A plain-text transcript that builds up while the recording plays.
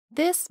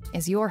This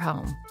is your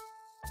home.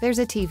 There's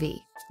a TV,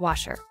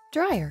 washer,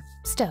 dryer,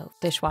 stove,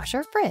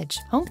 dishwasher, fridge,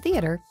 home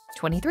theater,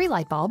 23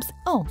 light bulbs,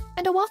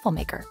 and a waffle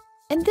maker.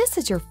 And this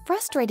is your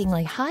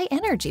frustratingly high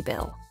energy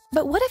bill.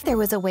 But what if there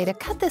was a way to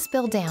cut this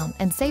bill down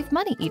and save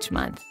money each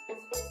month?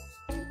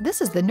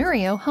 This is the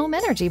Neurio Home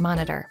Energy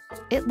Monitor.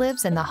 It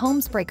lives in the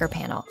home's breaker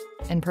panel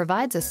and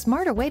provides a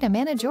smarter way to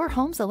manage your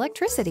home's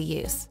electricity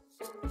use.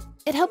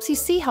 It helps you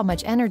see how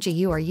much energy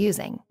you are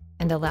using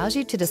and allows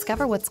you to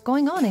discover what's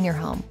going on in your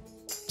home,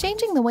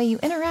 changing the way you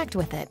interact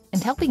with it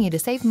and helping you to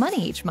save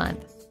money each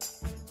month.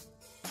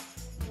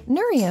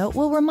 Neurio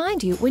will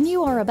remind you when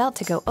you are about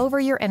to go over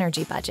your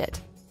energy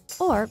budget,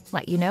 or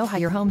let you know how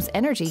your home's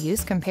energy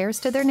use compares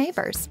to their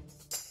neighbors.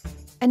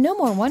 And no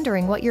more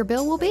wondering what your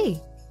bill will be.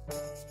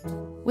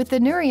 With the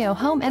Neurio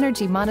Home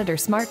Energy Monitor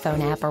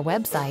smartphone app or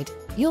website,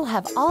 you'll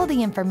have all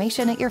the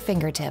information at your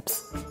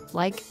fingertips,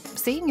 like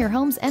seeing your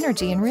home's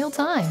energy in real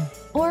time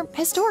or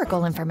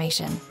historical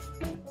information.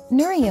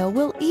 Neurio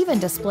will even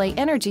display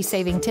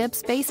energy-saving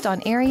tips based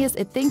on areas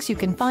it thinks you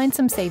can find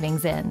some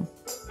savings in.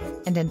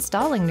 And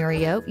installing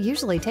Neurio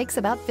usually takes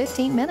about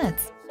 15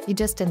 minutes. You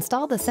just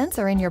install the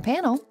sensor in your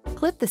panel,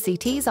 clip the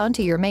CTs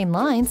onto your main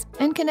lines,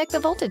 and connect the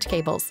voltage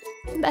cables.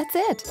 That's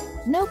it.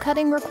 No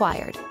cutting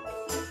required.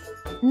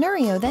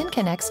 Neurio then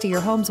connects to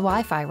your home's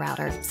Wi-Fi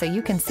router so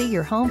you can see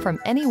your home from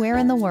anywhere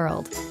in the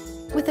world.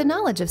 With the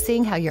knowledge of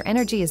seeing how your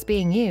energy is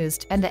being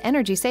used and the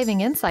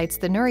energy-saving insights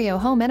the Neurio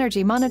Home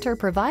Energy Monitor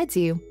provides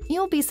you,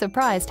 you'll be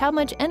surprised how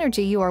much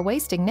energy you are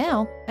wasting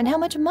now and how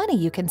much money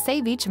you can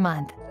save each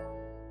month.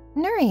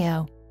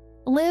 Neurio.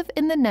 Live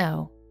in the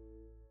know.